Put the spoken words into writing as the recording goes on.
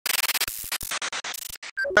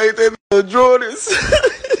Hey, they Jordans.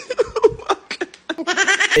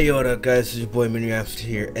 Hey, what up guys, it's your boy Mini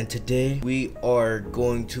here, and today we are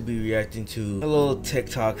going to be reacting to a little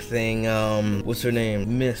TikTok thing. What's her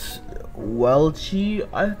name? Miss Weishy,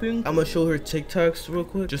 I think. I'm gonna show her TikToks real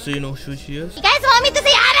quick, just so you know who she is. You guys want me to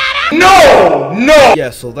say No!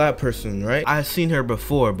 Yeah, so that person, right? I've seen her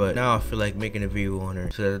before, but now I feel like making a video on her.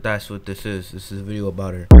 So that's what this is. This is a video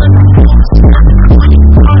about her.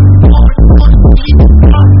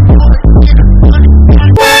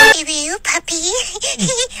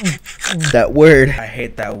 That word, I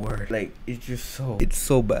hate that word. Like, it's just so, it's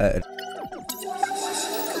so bad.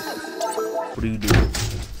 What do you do?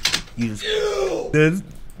 You just that's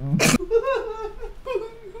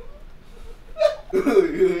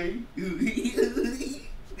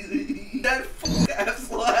that fuck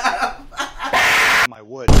ass laugh. My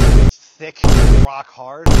wood is thick, rock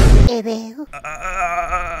hard.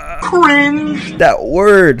 Cringe. That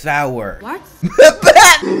word. What?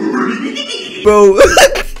 Bro,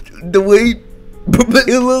 the way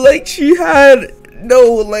it looked like she had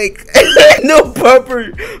no no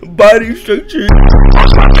proper body structure.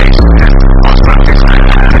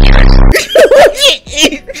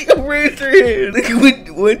 She raised her hand like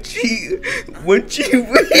when she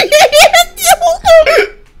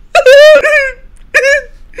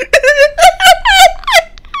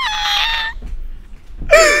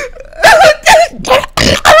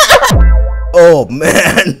oh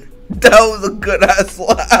man, that was a good ass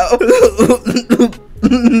laugh. Yo,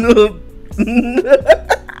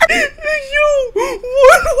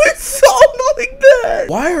 why do it sound like that?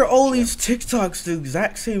 Why are all these TikToks the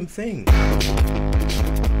exact same thing?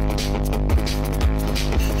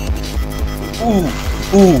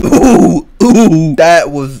 Ooh,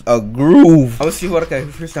 that was a groove. Let's see what I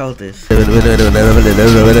can freestyle this.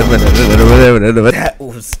 That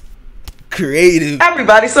was creative.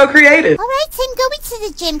 Everybody's so creative. Alright, Tim, go into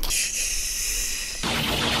the gym.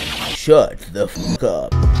 Shut the fuck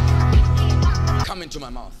up. Come into my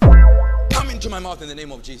mouth. Come into my mouth in the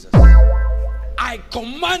name of Jesus. I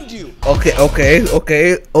command you. Okay.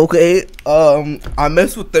 I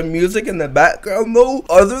mess with the music in the background though.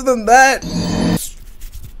 Other than that,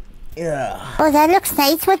 yeah. Oh, that looks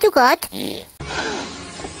nice. What you got?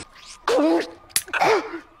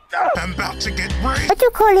 I'm about to get raped. What you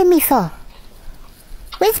calling me for?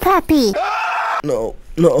 Where's Papi? No.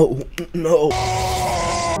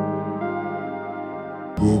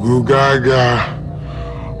 Goo goo gaga.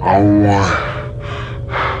 I want.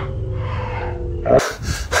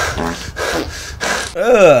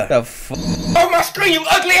 The fuck? Oh my screen, you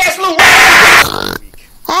ugly ass little.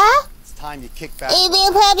 Huh? It's time you kick back. Hey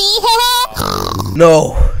there, Papi.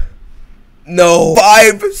 No.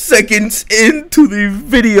 5 seconds into the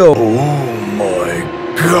video. Oh my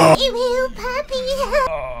god. Ew, Papi.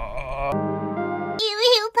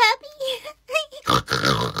 Ew, Papi.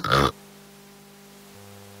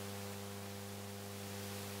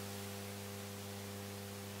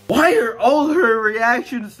 Why are all her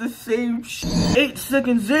reactions the same shit? 8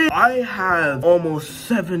 seconds in. I have almost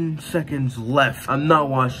 7 seconds left. I'm not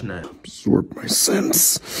watching that. Absorb my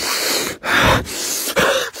sense.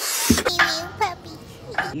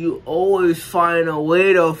 You always find a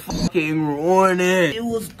way to fucking ruin it. It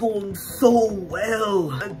was going so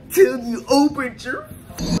well until you opened your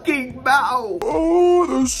fucking mouth. Oh,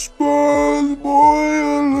 the spies, boy,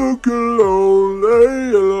 are looking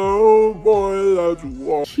lonely, hello, boy, that's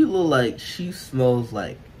what. She look like she smells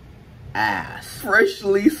like ass.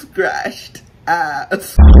 Freshly scratched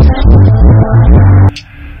ass.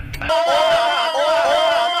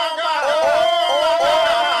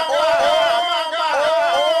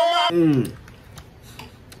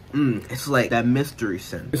 It's like that mystery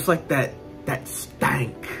scent. It's like that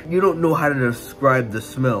stank. You don't know how to describe the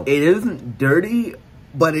smell. It isn't dirty,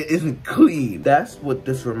 but it isn't clean. That's what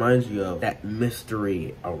this reminds you of. That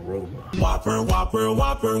mystery aroma. Whopper, whopper,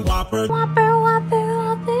 whopper, whopper. Whopper, whopper,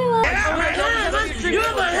 whopper, whopper.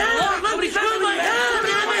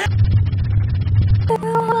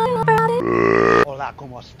 Hola,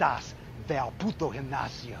 ¿cómo estás? Ve al puto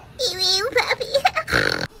gimnasio. Ew,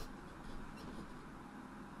 Papi.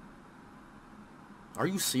 Are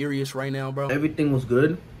you serious right now, bro? Everything was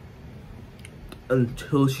good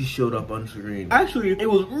until she showed up on screen. Actually, it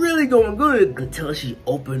was really going good until she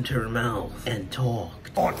opened her mouth and talked.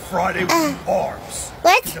 On Friday we do arms.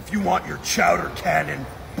 What? If you want your chowder cannon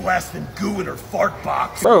blasting goo in her fart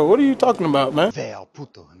box. Bro, what are you talking about, man? Ve al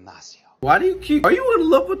puto gimnasio. Why do you keep... Are you in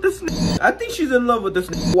love with this nigga? I think she's in love with this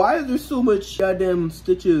nigga. Why is there so much goddamn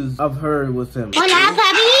stitches of her with him? Hola,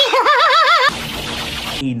 Papi.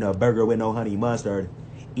 Eating a burger with no honey mustard.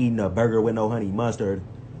 Eating a burger with no honey mustard.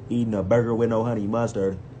 Eating a burger with no honey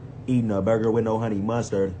mustard. Eating a burger with no honey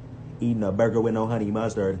mustard. Eating a burger with no honey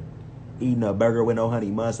mustard. Eating a burger with no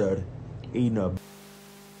honey mustard. Eating a...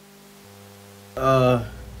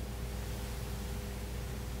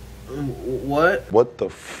 What? What the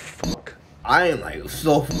fuck? I am like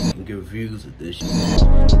so fucking confused with this shit.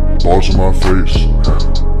 Balls in my face.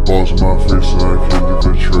 Balls in my face and I can't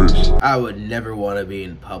leave a trace. I would never want to be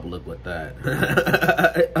in public with that.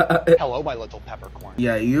 Hello, my little peppercorn.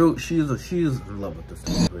 Yeah, she's in love with this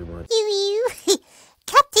thing pretty much.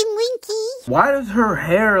 Captain Winky. Why does her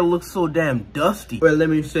hair look so damn dusty? Or let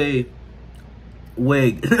me say,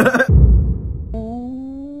 wig.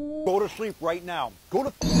 Go to sleep right now. Go to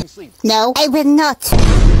f***ing sleep. No, I will not.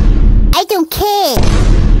 I don't care.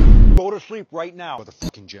 Go to sleep right now. Go to the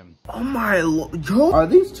fucking gym. Oh my lord, Joe. Are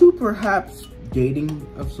these two perhaps dating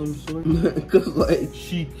of some sort? Because like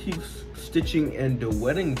she keeps stitching and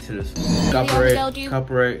duetting to this. Copyright.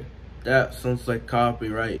 Copyright. That sounds like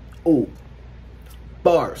copyright. Oh,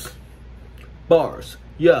 bars. Bars.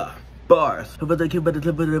 Yeah. Bars. Ooh,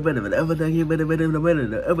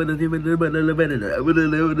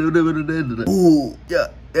 yeah,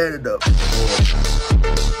 add it up.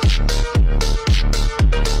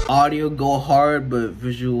 Audio go hard, but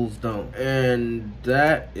visuals don't. And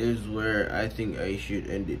that is where I think I should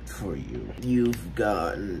end it for you. You've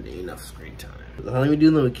gotten enough screen time. Let me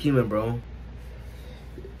do the Kima, bro.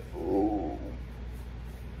 Ooh.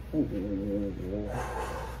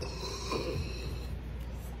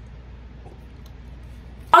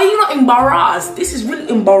 Are you not embarrassed? This is really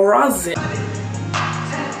embarrassing.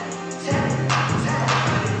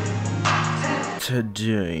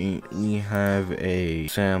 Today we have a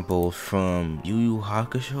sample from Yu Yu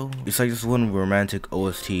Hakusho. It's like this one romantic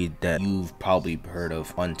OST that you've probably heard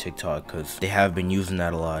of on TikTok because they have been using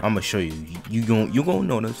that a lot. I'm gonna show you. You gonna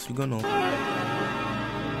notice. You gonna know.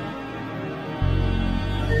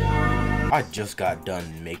 I just got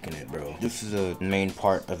done making it, bro. This is a main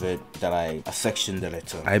part of it a section that I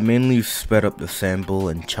took. I mainly sped up the sample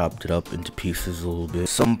and chopped it up into pieces a little bit.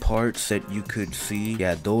 Some parts that you could see,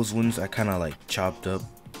 yeah, those ones I kind of like chopped up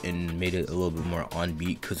and made it a little bit more on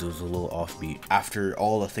beat because it was a little off beat. After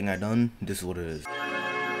all the thing I done, this is what it is.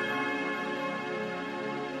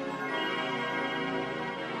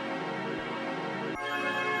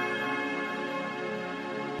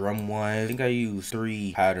 Drum wise, I think I used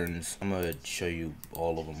 3 patterns. I'm gonna show you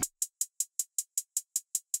all of them.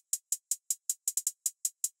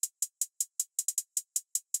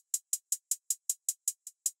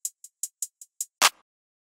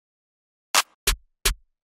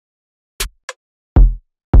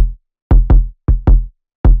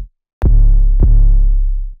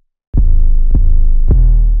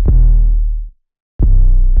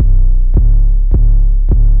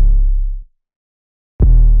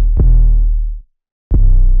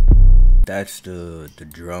 That's the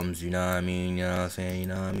drums, you know what I mean? You know what I'm saying? You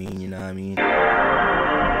know what I mean? You know what I mean?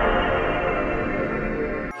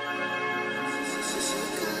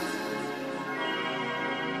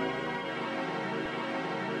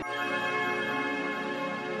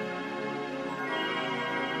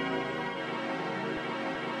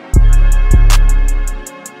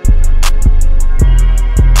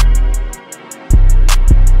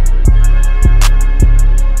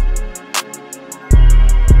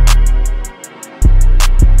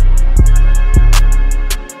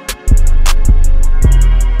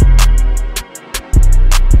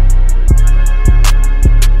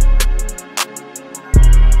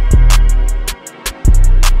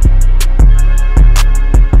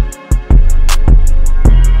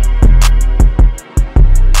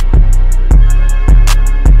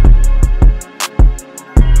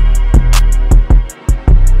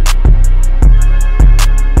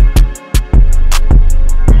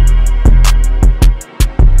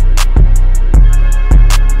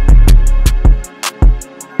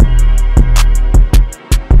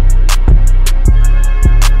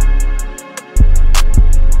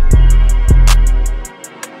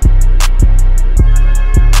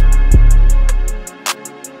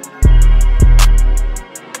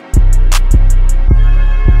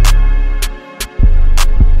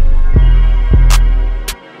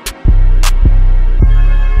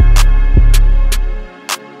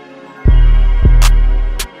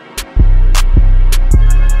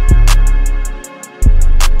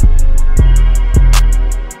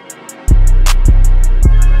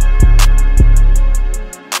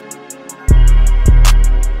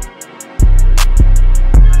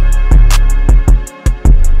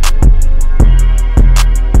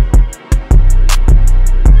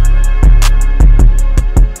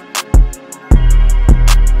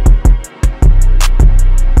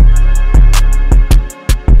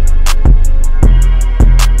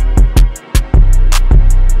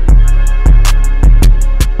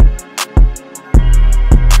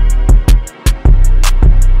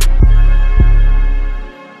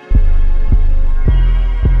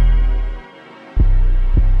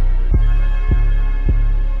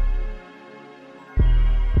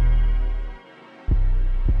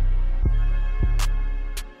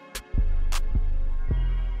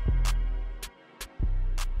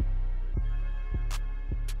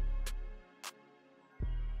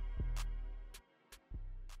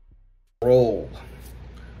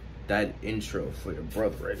 that intro for your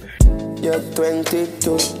brother right there. You're 22,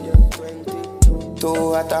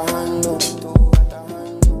 two at a handle.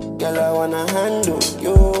 Girl, I wanna handle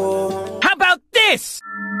you. How about this?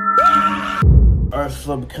 Our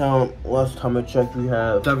sub count, last time I checked, we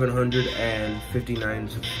have 759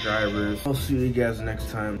 subscribers. I'll see you guys next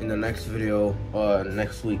time in the next video,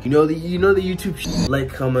 next week. You know the YouTube like,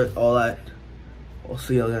 comment, all that. I'll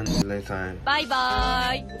see you again next time. Bye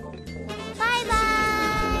bye.